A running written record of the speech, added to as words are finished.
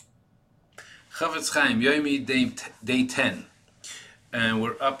Chofetz Chaim, Yomi Day 10. And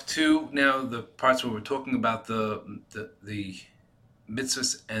we're up to now the parts where we're talking about the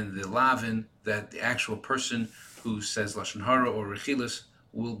mitzvahs and the lavin that the actual person who says Lashon Hara or Rechilas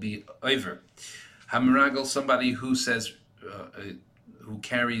will be over. Hamiragel, somebody who says, who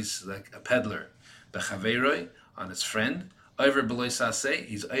carries like a peddler, Bechaveroi, on his friend, over Beloisase,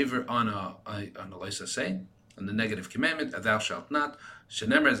 he's over on a Loisase, on the negative commandment, thou shalt not.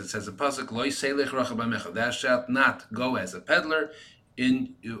 Shenemer, as it says in Pasuk, Lo Yiselech Racha B'Amecha, thou shalt not go as a peddler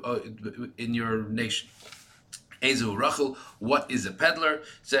in your nation. Ezu Rachel, what is a peddler?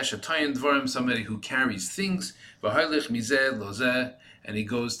 Zeh Shatayin Dvarim, somebody who carries things. V'Harlich Mizeh Lozeh, and he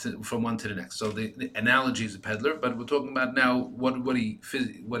goes from one to the next. So the analogy is a peddler, but we're talking about now what he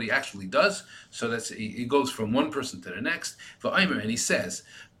actually does. So he goes from one person to the next. V'Aimer, and he says,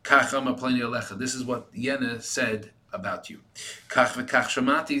 Kach Amaplani Alecha, this is what Yena said about you. Kach v'kach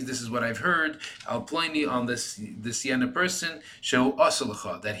shamati, this is what I've heard. Al Plani, on this Yena person, Shehu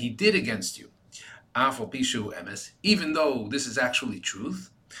Asalacha, that he did against you. Afal Pishu Emes, even though this is actually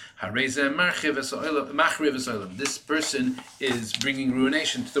truth. This person is bringing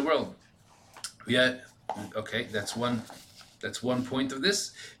ruination to the world. Yeah, okay, that's one point of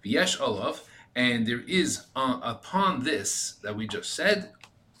this. V'yesh olav, and there is upon this that we just said,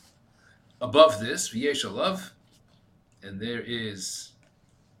 above this, v'yesh olav, and there is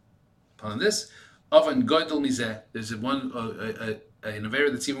upon this, avan goydel mizeh. There's one an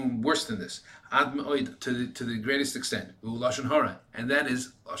avera that's even worse than this. Ad me'oid, to the greatest extent. Lashon hara, and that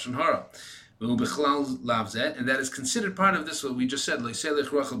is lashon hara. B'chlal lav zeh, and that is considered part of this. What we just said,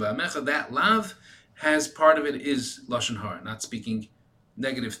 loiselech rachel ba'amecha. That lav has part of it is lashon hara, not speaking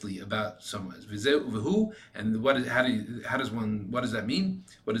negatively about someone. V'hu, and what does that mean?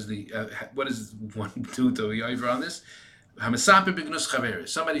 What does one do to be over on this?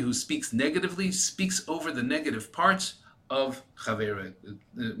 Somebody who speaks negatively speaks over the negative parts of Chavera,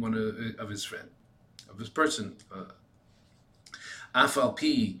 one of his friend, of his person. Afal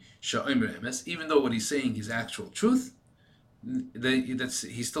pi sha'omer emes, even though what he's saying is actual truth,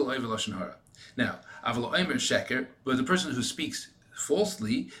 he's still over lashon hara. Now, aval omer sheker, but the person who speaks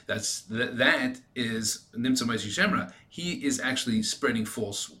falsely, that is nimtza moitzi shemra. He is actually spreading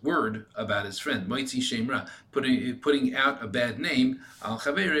false word about his friend, moitzi shemra, putting out a bad name al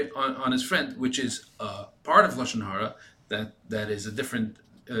chavere on his friend, which is part of lashon hara. That is a different,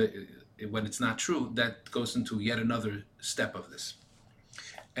 when it's not true, that goes into yet another step of this.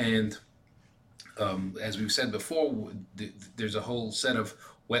 And as we've said before, there's a whole set of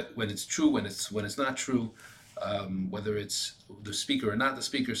when it's true, when it's not true, whether it's the speaker or not the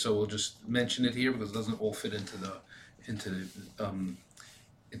speaker. So we'll just mention it here because it doesn't all fit into the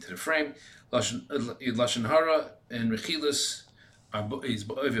frame. Lashon hara and rechilas is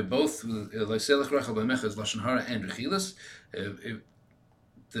over both Loiselech Rachel B'Amecha is lashon hara and rechilas.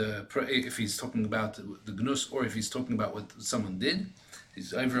 If he's talking about the gnus or if he's talking about what someone did,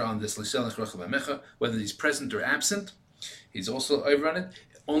 he's over on this Loiselech Rachel B'Amecha. Whether he's present or absent, he's also over on it.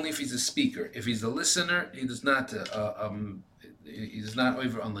 Only if he's a speaker. If he's a listener, he does not. He is not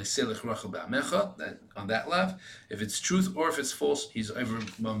over on Loiselech Rachel B'Amecha, on that lav. If it's truth or if it's false, he's over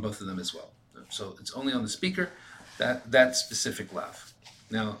on both of them as well. So it's only on the speaker. That specific lav.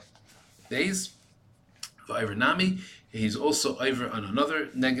 Now, Beis v'ayver nami, he's also over on another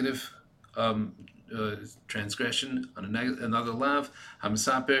negative transgression on another lav.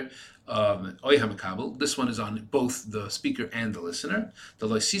 Hamisaper oy hamakabel. This one is on both the speaker and the listener. The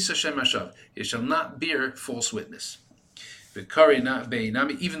loisisa shem hashav. He shall not bear false witness. V'kari not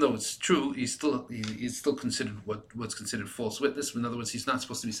nami. Even though it's true, he's still considered what's considered false witness. In other words, he's not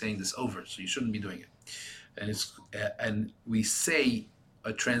supposed to be saying this over, so you shouldn't be doing it. And we say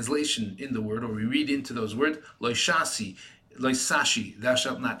a translation in the word, or we read into those words, loishasi, loisashi, thou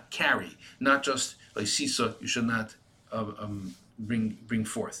shalt not carry, not just loisisa, you should not bring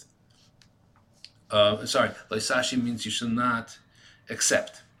forth. Loisashi means you should not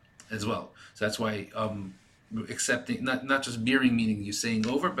accept as well. So that's why accepting, not just bearing, meaning you saying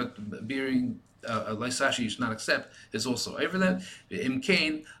over, but bearing. Loisashi you should not accept is also over that.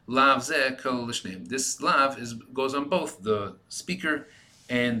 Imkain lav zeh kol lishneim. This lav goes on both the speaker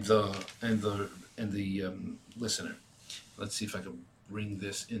and the listener. Let's see if I can bring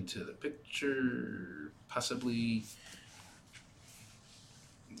this into the picture. Possibly.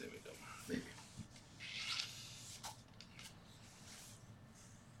 There we go. Maybe.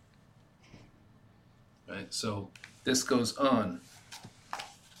 Right. So this goes on.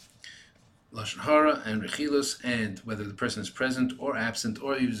 Lashon hara and rechilas, and whether the person is present or absent,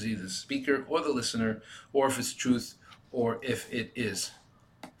 or usually the speaker or the listener, or if it's truth or if it is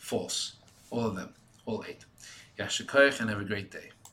false. All of them, all 8. Yashikoich, and have a great day.